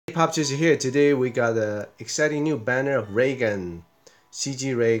Popchaser here. Today we got an exciting new banner of Raegen,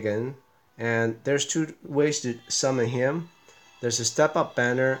 CG Raegen, and there's two ways to summon him. There's a step up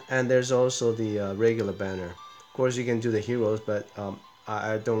banner and there's also the regular banner. Of course you can do the heroes, but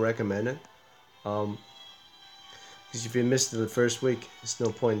I don't recommend it. Because if you missed the first week, there's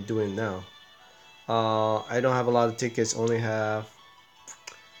no point doing it now. I don't have a lot of tickets, only have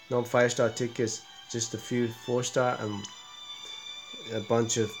no 5-star tickets, just a few 4-star and a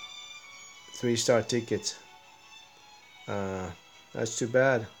bunch of 3-star tickets. That's too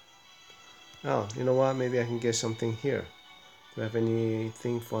bad. Oh, you know what? Maybe I can get something here. Do I have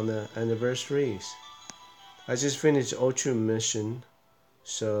anything for the anniversaries? I just finished Ultra mission,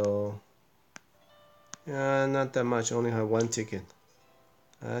 so yeah, not that much. Only have one ticket.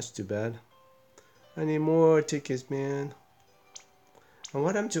 That's too bad. I need more tickets, man. And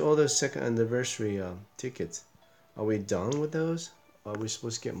what happened to all those second anniversary tickets? Are we done with those? Are we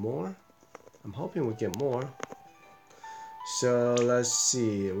supposed to get more? I'm hoping we get more. So let's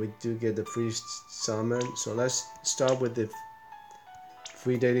see. We do get the free summon. So let's start with the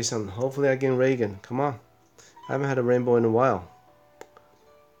free daily summon. Hopefully I get Raegen. Come on. I haven't had a rainbow in a while.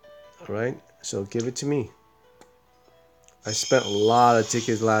 Alright. So give it to me. I spent a lot of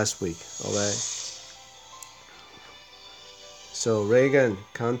tickets last week. Alright. So Raegen,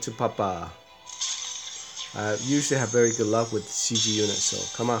 come to Papa. I usually have very good luck with CG units.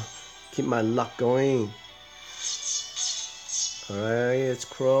 So come on. Keep my luck going. Alright, it's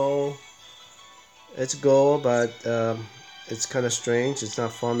Crow. It's gold, but it's kind of strange. It's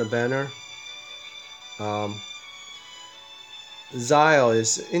not from the banner. Zyle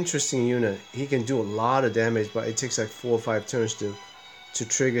is an interesting unit. He can do a lot of damage, but it takes like 4 or 5 turns to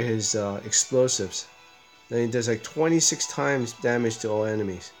trigger his explosives. Then he does like 26 times damage to all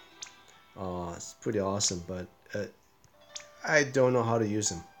enemies. It's pretty awesome, but I don't know how to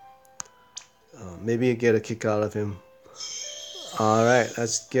use him. Maybe you get a kick out of him. Alright,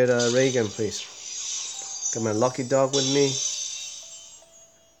 let's get a Raegen, please. Got my lucky dog with me.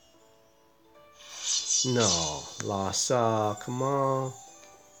 No, Lhasa, come on.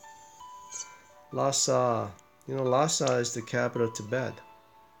 Lhasa. You know, Lhasa is the capital of Tibet.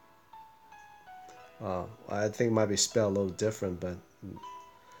 I think it might be spelled a little different, but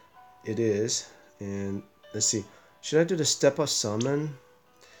it is. And let's see. Should I do the step up summon?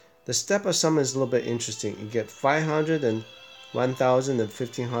 The step up summon is a little bit interesting. You get 500 and 1,000 and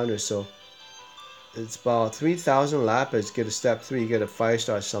 1,500, so it's about 3,000 lapis. Get a step 3, you get a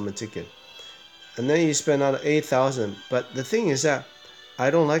 5-star summon ticket, and then you spend another 8,000. But the thing is that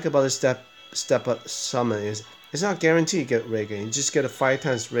I don't like about the step up summon is it's not guaranteed you get Raegen. You just get a 5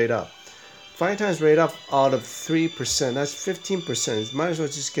 times rate up. 5 times rate up out of 3%. That's 15%. You might as well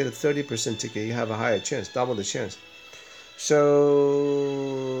just get a 30% ticket. You have a higher chance, double the chance.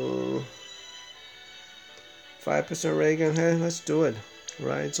 So 5% Raegen, hey, let's do it.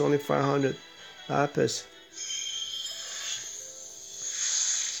 Right, it's only 500 lapis.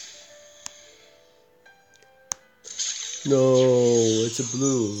 No, it's a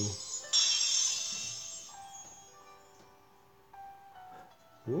blue.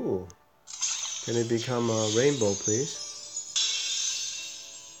 Ooh, can it become a rainbow, please?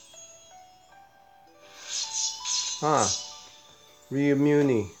 Ryu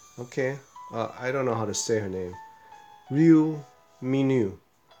Muni. Okay. I don't know how to say her name. Ryu Minu.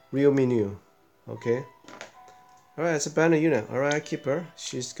 Okay. Alright, it's a banner unit. Alright, I keep her.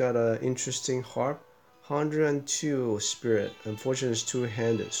 She's got an interesting harp. 102 spirit. Unfortunately, it's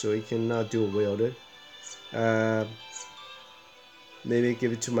two-handed, so he cannot dual wield it. Maybe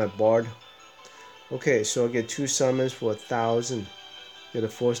give it to my bard. Okay, so I get 2 summons for 1,000. Get a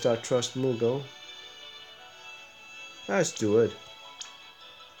 4-star trust Mugo. Let's do it.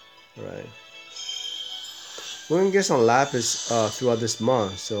 Alright. We're gonna get some lapis throughout this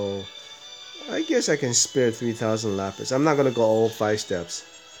month, so I guess I can spare 3,000 lapis. I'm not gonna go all 5 steps.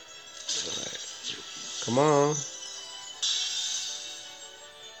 Alright. Come on.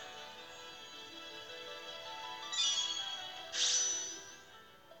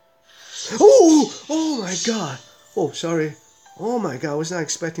 Oh! Oh my god! Oh, sorry. Oh my god, I was not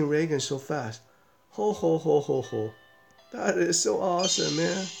expecting Raegen so fast. Ho ho ho ho ho. That is so awesome,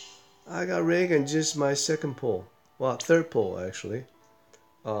 man. I got Raegen just my second pull. Well, third pull actually.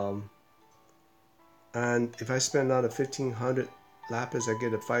 And if I spend another 1,500 lapis, I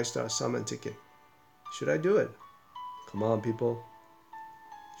get a 5-star summon ticket. Should I do it? Come on, people.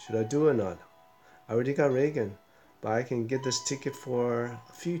 Should I do it or not? I already got Raegen, but I can get this ticket for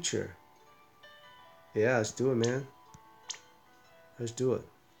future. Yeah, let's do it, man. Let's do it.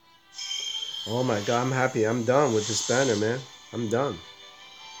 Oh my god, I'm happy. I'm done with this banner, man. I'm done.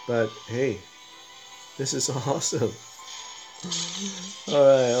 But hey, this is awesome.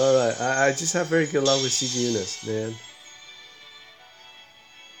 Alright, alright. I just have very good luck with CG units, man.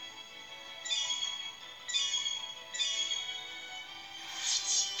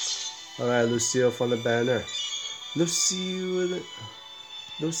 Alright, Lucille from the banner. Lucy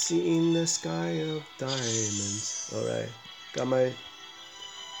in the sky of diamonds. Alright. Got my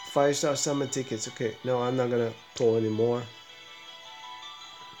 5-star summon tickets. Okay, no, I'm not gonna pull anymore.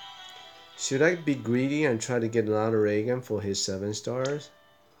 Should I be greedy and try to get another Raegen for his 7 stars?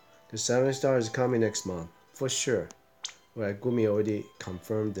 The 7 stars is coming next month. For sure. Right, Gumi already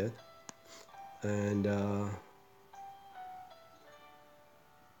confirmed it. And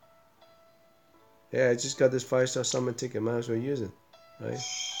yeah, I just got this 5-star summon ticket. Might as well use it. Right?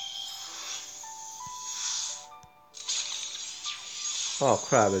 Oh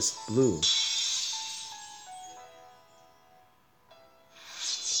crap, it's blue.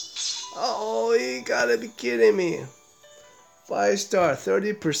 Oh, you gotta be kidding me. 5-star,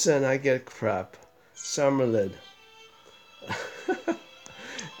 30%, I get crap. Summerlid.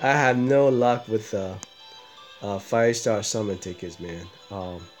 I have no luck with 5-star summon tickets, man.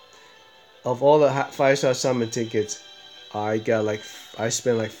 Of all the 5-star summon tickets, I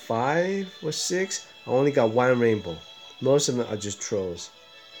spent like 5 or 6. I only got 1 rainbow. Most of them are just trolls.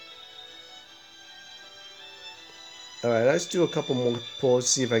 Alright, let's do a couple more pulls,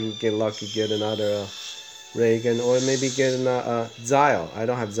 see if I can get lucky, get another Raegen, or maybe get another Zyle. I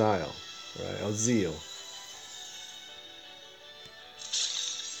don't have Zyle. Right, or Zeal.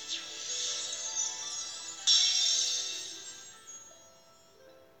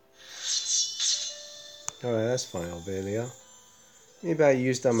 Alright, that's fine, Ovelia. Maybe I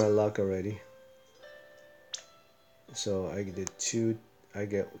used up my luck already. So I get 2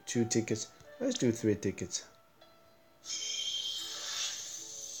 tickets. Let's do 3 tickets.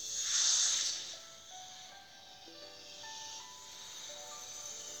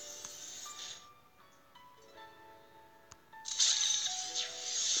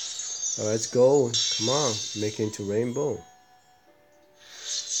 Alright, let's go. Come on, make it into rainbow.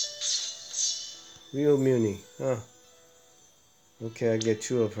 Real Muni, huh? Okay, I get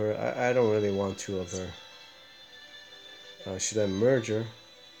 2 of her. I don't really want 2 of her. Should I merge her?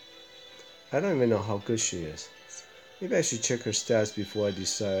 I don't even know how good she is. Maybe I should check her stats before I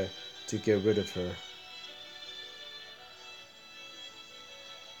decide to get rid of her.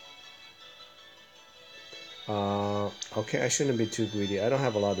 Okay, I shouldn't be too greedy. I don't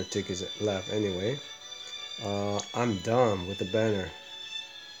have a lot of tickets left anyway. I'm done with the banner.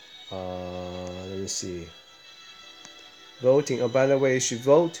 Let me see. Voting. Oh, by the way, you should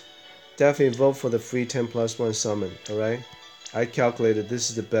vote. Definitely vote for the free 10+1 summon. Alright? I calculated this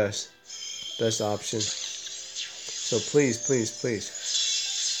is the best option. So please, please,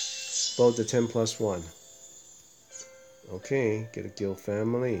 please vote the 10+1. Okay, get a guild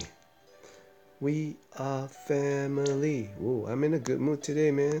family. We are family. Ooh, I'm in a good mood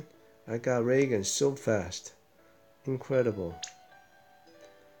today, man. I got Raegen so fast. Incredible.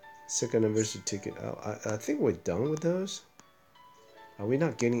 Second anniversary ticket. I think we're done with those. Are we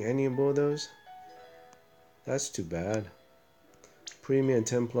not getting any more of those? That's too bad. Premium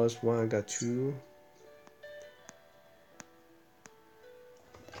 10+1. I got 2.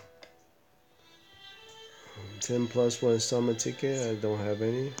 $10+1 summer ticket. I don't have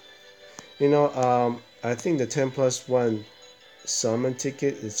any. You know, I think the 10+1 summer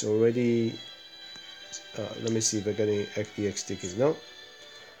ticket is already. Let me see if I got any EX tickets. Nope.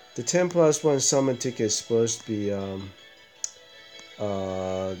 The 10+1 summer ticket is supposed to be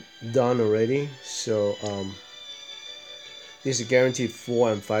done already. So these are guaranteed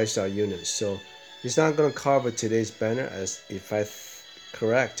 4 and 5-star units. So it's not gonna cover today's banner as if I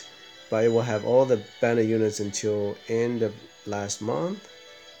correct, but it will have all the banner units until end of last month,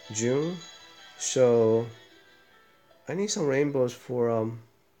 June. So I need some rainbows for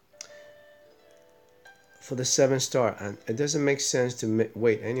the 7-star, and it doesn't make sense to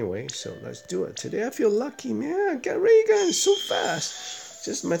wait anyway. So let's do it today. I feel lucky, man. I got Raegen so fast.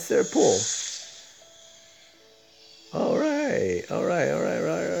 Just my 3rd pull. All right.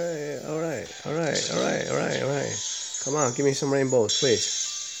 Come on, give me some rainbows, please.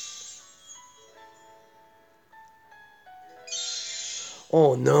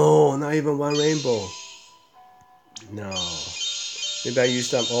 Oh no, not even 1 rainbow. No. Maybe I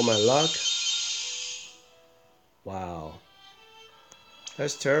used up all my luck. Wow.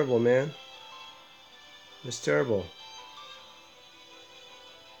 That's terrible, man. That's terrible.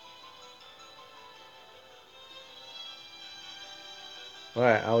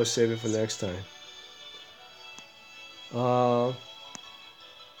 Alright, I will save it for next time.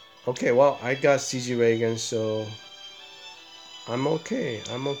 Okay, well, I got CG Raegen, so I'm okay.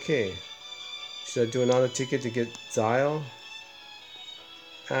 I'm okay. Should I do another ticket to get Zile?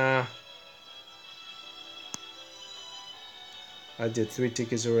 Ah, I did 3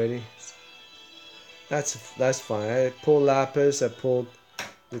 tickets already. That's fine. I pulled Lapis. I pulled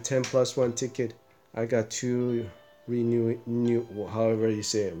the 10+1 ticket. I got 2 renew new however you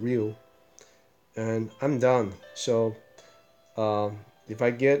say it real, and I'm done. So if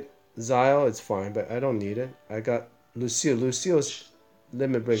I get Zile, it's fine, but I don't need it. I got Lucille. Lucille's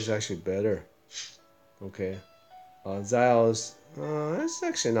limit break is actually better. Okay. Zile's it's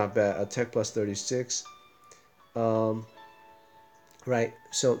actually not bad. A Tech plus 36. Um, right.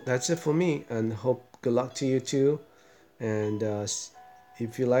 So that's it for me, and hope good luck to you too. And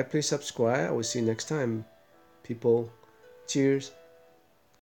if you like, please subscribe. I will see you next time, people. Cheers.